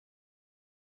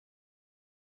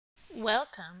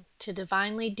Welcome to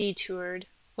Divinely Detoured,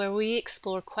 where we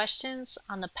explore questions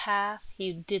on the path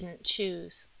you didn't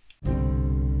choose.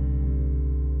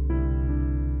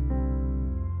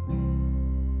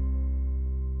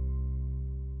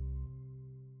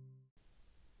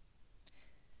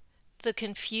 The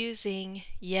confusing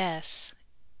yes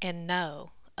and no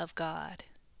of God.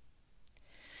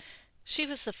 She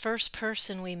was the first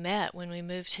person we met when we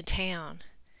moved to town.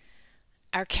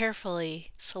 Our carefully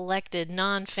selected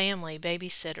non-family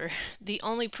babysitter, the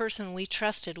only person we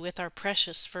trusted with our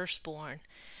precious firstborn.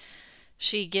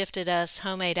 She gifted us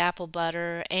homemade apple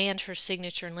butter and her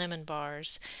signature lemon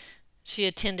bars. She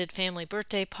attended family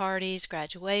birthday parties,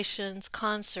 graduations,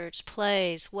 concerts,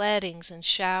 plays, weddings, and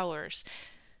showers.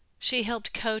 She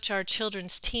helped coach our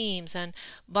children's teams and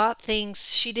bought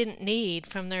things she didn't need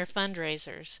from their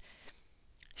fundraisers.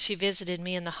 She visited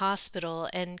me in the hospital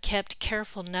and kept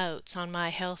careful notes on my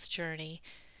health journey.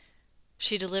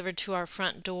 She delivered to our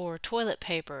front door toilet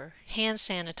paper, hand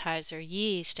sanitizer,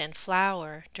 yeast, and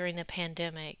flour during the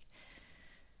pandemic.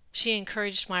 She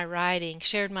encouraged my writing,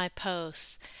 shared my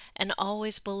posts, and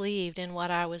always believed in what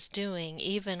I was doing,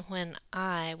 even when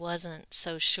I wasn't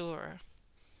so sure.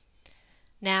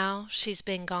 Now she's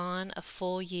been gone a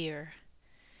full year,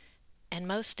 and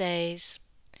most days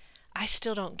I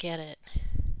still don't get it.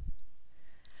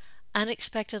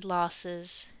 Unexpected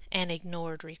losses and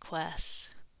ignored requests.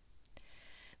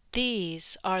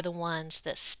 These are the ones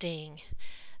that sting,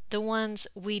 the ones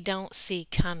we don't see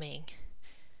coming,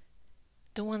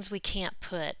 the ones we can't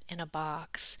put in a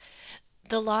box,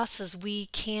 the losses we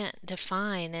can't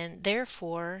define and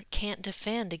therefore can't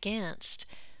defend against.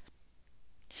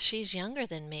 She's younger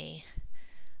than me.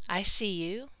 I see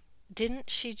you. Didn't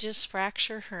she just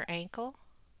fracture her ankle?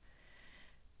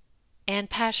 And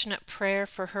passionate prayer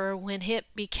for her when it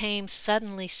became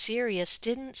suddenly serious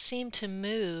didn't seem to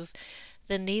move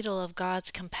the needle of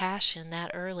God's compassion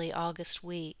that early August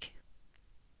week.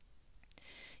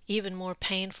 Even more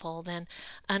painful than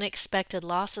unexpected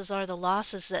losses are the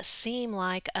losses that seem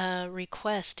like a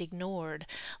request ignored,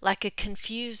 like a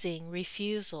confusing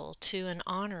refusal to an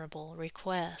honorable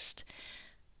request,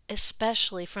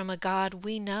 especially from a God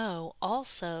we know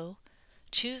also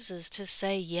chooses to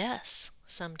say yes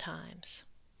sometimes.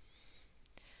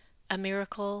 A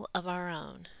miracle of our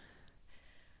own.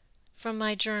 From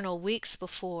my journal weeks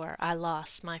before I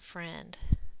lost my friend.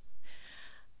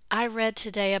 I read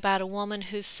today about a woman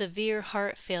whose severe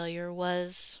heart failure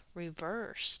was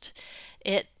reversed.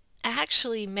 It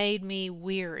actually made me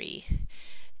weary,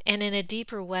 and in a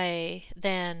deeper way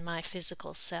than my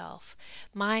physical self.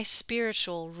 My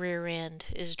spiritual rear end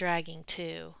is dragging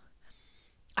too.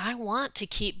 I want to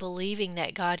keep believing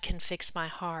that God can fix my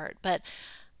heart, but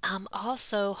I'm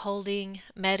also holding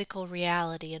medical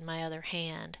reality in my other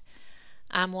hand.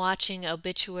 I'm watching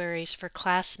obituaries for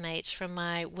classmates from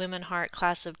my Women Heart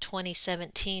class of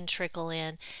 2017 trickle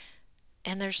in,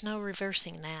 and there's no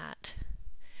reversing that.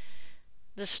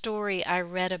 The story I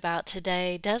read about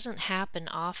today doesn't happen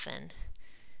often,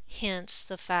 hence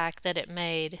the fact that it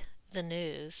made the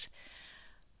news.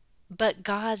 But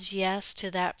God's yes to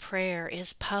that prayer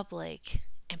is public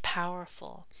and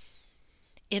powerful.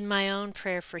 In my own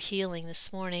prayer for healing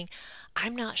this morning,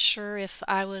 I'm not sure if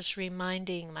I was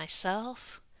reminding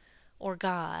myself or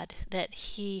God that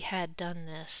He had done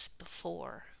this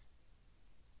before.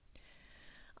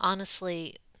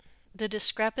 Honestly, the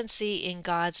discrepancy in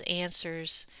God's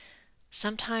answers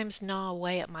sometimes gnaw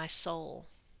away at my soul.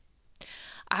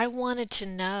 I wanted to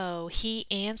know He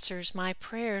answers my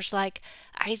prayers like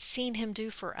I'd seen Him do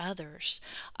for others.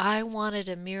 I wanted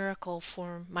a miracle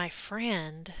for my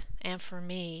friend and for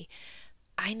me.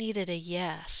 I needed a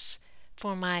yes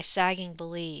for my sagging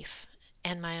belief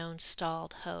and my own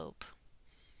stalled hope.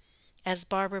 As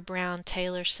Barbara Brown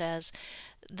Taylor says,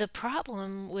 the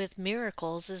problem with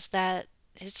miracles is that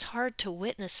it's hard to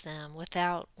witness them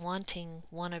without wanting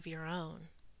one of your own.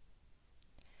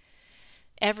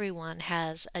 Everyone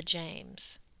has a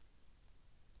James.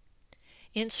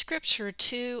 In Scripture,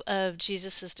 two of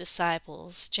Jesus'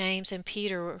 disciples, James and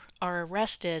Peter, are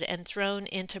arrested and thrown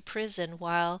into prison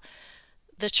while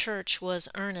the church was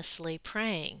earnestly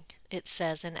praying, it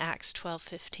says in Acts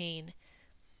 12:15.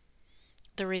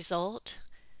 The result?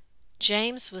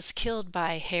 James was killed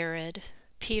by Herod,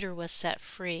 Peter was set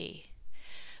free.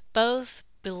 Both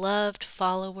beloved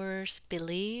followers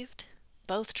believed,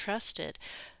 both trusted,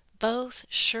 both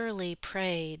surely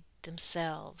prayed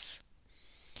themselves.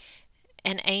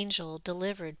 An angel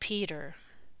delivered Peter.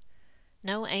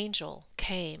 No angel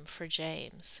came for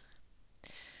James.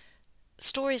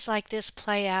 Stories like this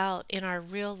play out in our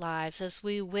real lives as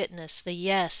we witness the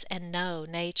yes and no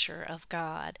nature of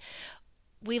God.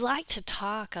 We like to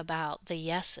talk about the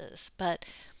yeses, but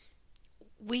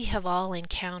we have all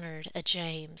encountered a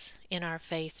James in our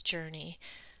faith journey,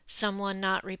 someone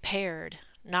not repaired,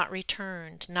 not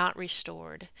returned, not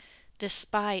restored,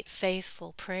 despite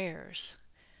faithful prayers.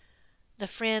 The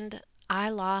friend I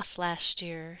lost last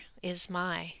year is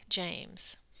my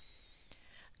James.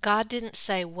 God didn't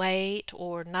say wait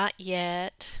or not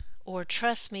yet or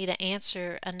trust me to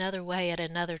answer another way at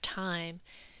another time.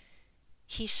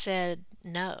 He said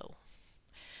no.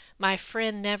 My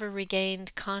friend never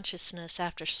regained consciousness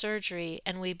after surgery,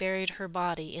 and we buried her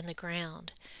body in the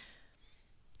ground.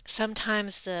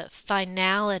 Sometimes the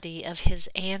finality of his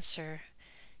answer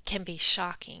can be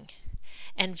shocking,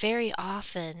 and very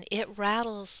often it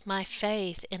rattles my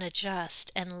faith in a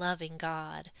just and loving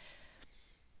God.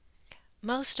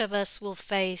 Most of us will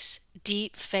face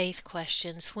deep faith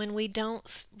questions when we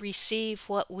don't receive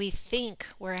what we think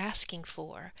we're asking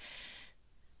for.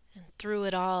 And through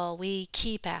it all, we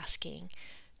keep asking,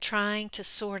 trying to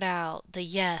sort out the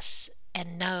yes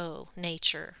and no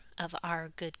nature of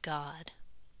our good God.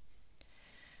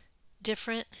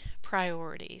 Different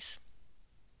priorities.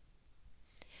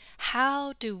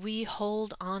 How do we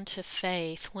hold on to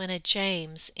faith when a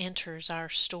James enters our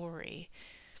story?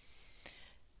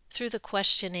 Through the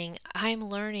questioning, I'm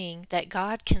learning that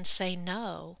God can say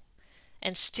no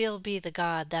and still be the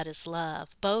God that is love.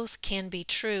 Both can be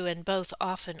true, and both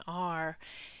often are,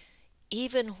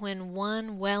 even when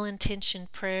one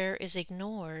well-intentioned prayer is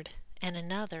ignored and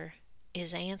another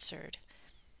is answered.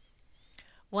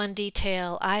 One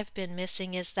detail I've been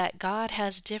missing is that God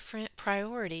has different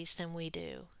priorities than we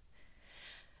do.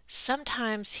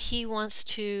 Sometimes He wants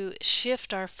to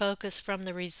shift our focus from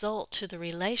the result to the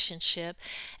relationship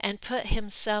and put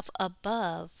Himself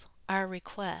above our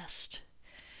request.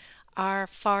 Our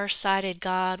far-sighted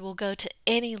God will go to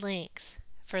any length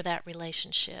for that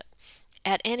relationship,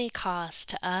 at any cost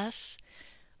to us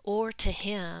or to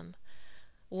Him,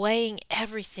 weighing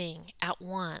everything at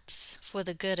once for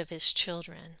the good of His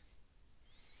children.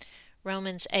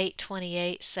 Romans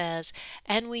 8:28 says,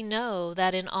 "And we know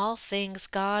that in all things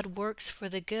God works for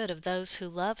the good of those who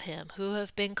love Him, who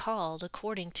have been called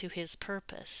according to His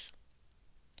purpose."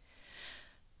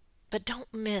 But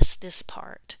don't miss this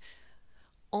part.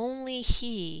 Only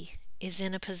He is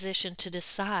in a position to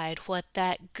decide what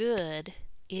that good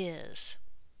is.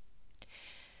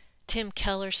 Tim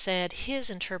Keller said his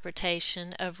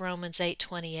interpretation of Romans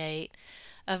 8:28,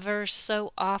 a verse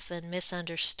so often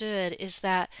misunderstood, is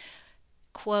that,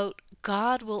 quote,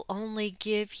 God will only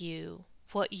give you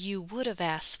what you would have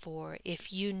asked for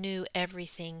if you knew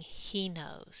everything He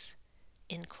knows,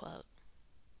 end quote.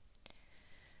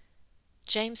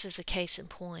 James is a case in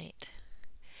point.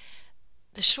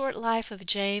 The short life of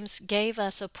James gave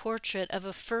us a portrait of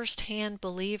a first-hand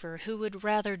believer who would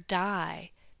rather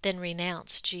die than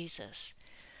renounce Jesus.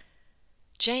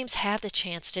 James had the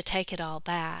chance to take it all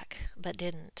back, but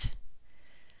didn't.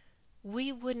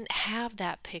 We wouldn't have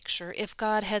that picture if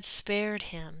God had spared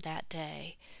him that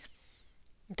day.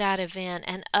 That event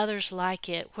and others like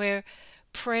it, where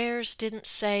prayers didn't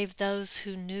save those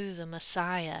who knew the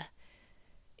Messiah,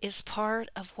 is part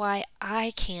of why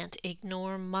I can't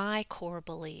ignore my core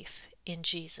belief in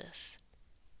Jesus.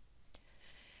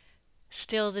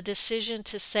 Still, the decision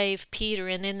to save Peter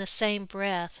and in the same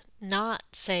breath not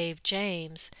save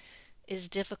James is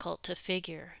difficult to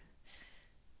figure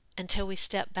until we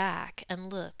step back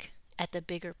and look at the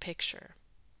bigger picture.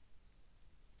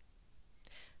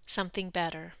 Something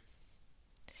better.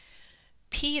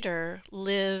 Peter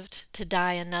lived to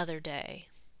die another day.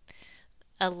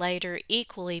 A later,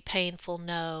 equally painful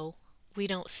no we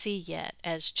don't see yet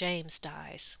as James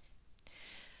dies.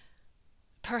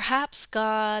 Perhaps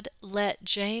God let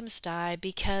James die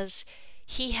because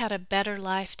he had a better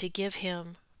life to give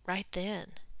him right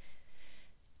then.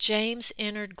 James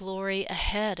entered glory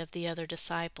ahead of the other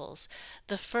disciples,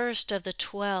 the first of the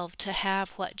 12 to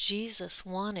have what Jesus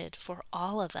wanted for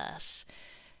all of us.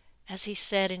 As he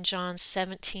said in John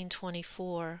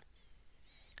 17:24,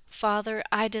 Father,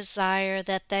 I desire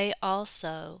that they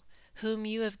also, whom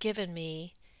you have given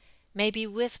me, may be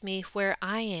with me where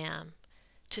I am,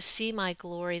 to see my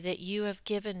glory that you have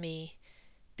given me,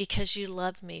 because you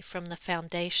loved me from the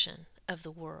foundation of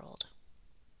the world.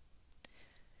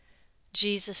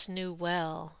 Jesus knew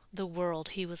well the world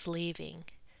he was leaving.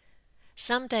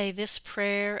 Someday this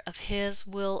prayer of his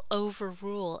will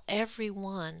overrule every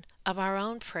one of our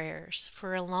own prayers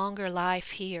for a longer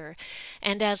life here,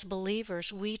 and as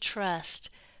believers we trust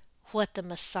what the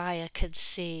Messiah could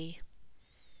see.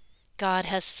 God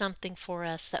has something for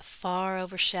us that far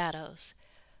overshadows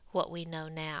what we know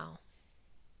now.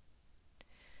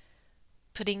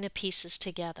 putting the pieces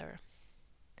together.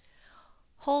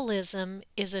 Holism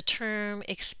is a term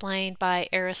explained by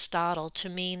Aristotle to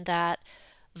mean that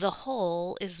the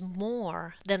whole is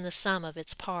more than the sum of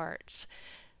its parts.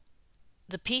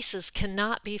 The pieces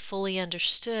cannot be fully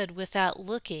understood without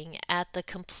looking at the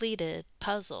completed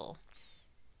puzzle.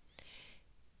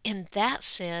 In that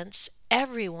sense,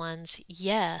 everyone's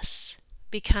yes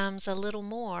becomes a little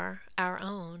more our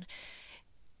own,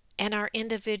 and our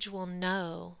individual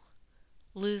no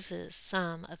loses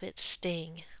some of its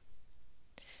sting.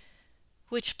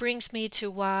 Which brings me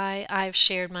to why I've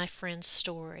shared my friend's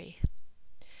story.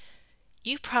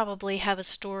 You probably have a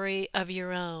story of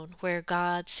your own where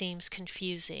God seems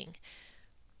confusing.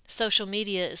 Social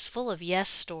media is full of yes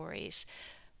stories,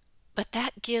 but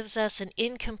that gives us an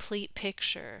incomplete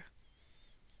picture.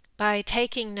 By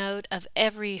taking note of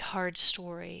every hard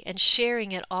story and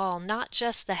sharing it all, not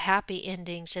just the happy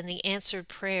endings and the answered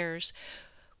prayers,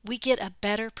 we get a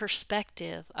better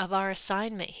perspective of our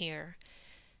assignment here,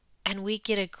 and we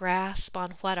get a grasp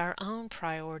on what our own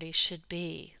priorities should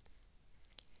be.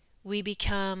 We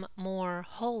become more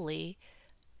holy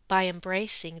by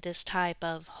embracing this type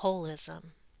of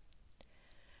holism.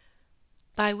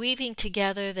 By weaving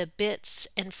together the bits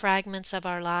and fragments of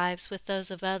our lives with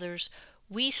those of others,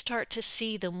 we start to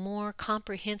see the more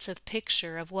comprehensive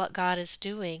picture of what God is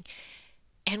doing,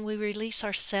 and we release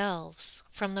ourselves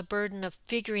from the burden of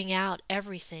figuring out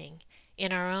everything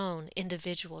in our own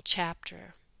individual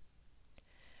chapter.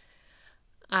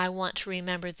 I want to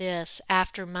remember this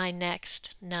after my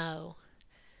next no.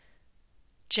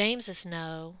 James's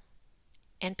no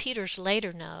and Peter's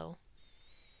later no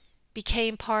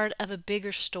became part of a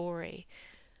bigger story,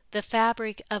 the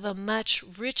fabric of a much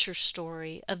richer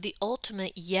story of the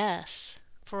ultimate yes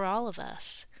for all of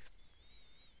us.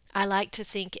 I like to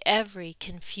think every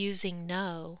confusing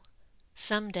no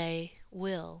someday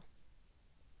will.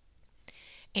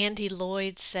 Andy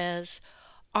Lloyd says,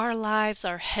 our lives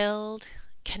are held,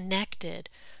 connected,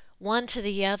 one to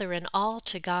the other and all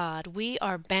to God. We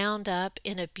are bound up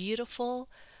in a beautiful,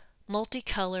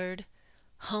 multicolored,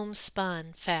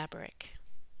 homespun fabric.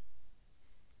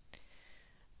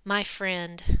 My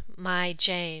friend, my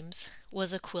James,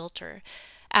 was a quilter.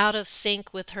 Out of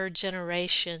sync with her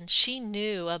generation, she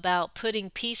knew about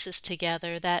putting pieces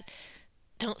together that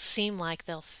don't seem like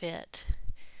they'll fit.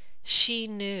 She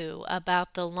knew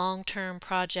about the long-term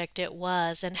project it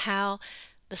was and how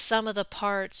the sum of the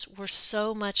parts were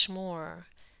so much more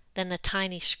than the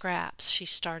tiny scraps she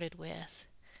started with.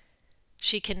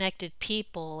 She connected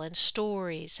people and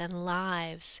stories and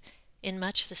lives in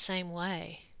much the same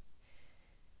way.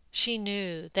 She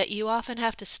knew that you often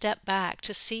have to step back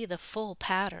to see the full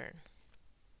pattern.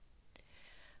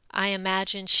 I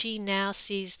imagine she now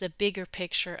sees the bigger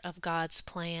picture of God's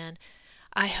plan.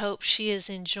 I hope she is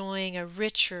enjoying a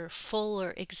richer,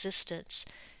 fuller existence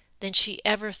than she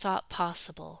ever thought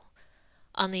possible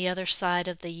on the other side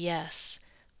of the yes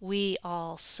we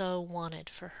all so wanted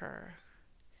for her,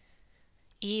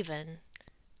 even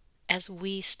as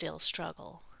we still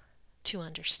struggle to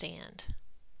understand.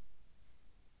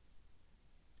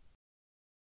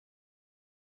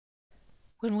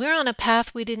 When we're on a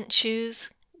path we didn't choose,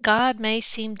 God may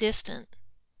seem distant.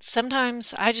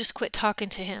 Sometimes I just quit talking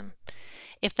to Him.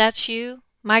 If that's you,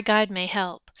 my guide may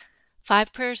help.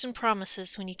 5 Prayers and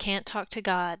Promises When You Can't Talk to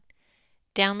God.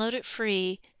 Download it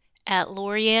free at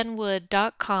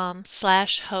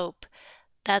loriannwood.com/hope.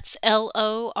 That's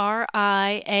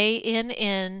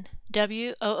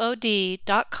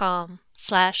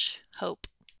LORIANNWOOD.com/hope.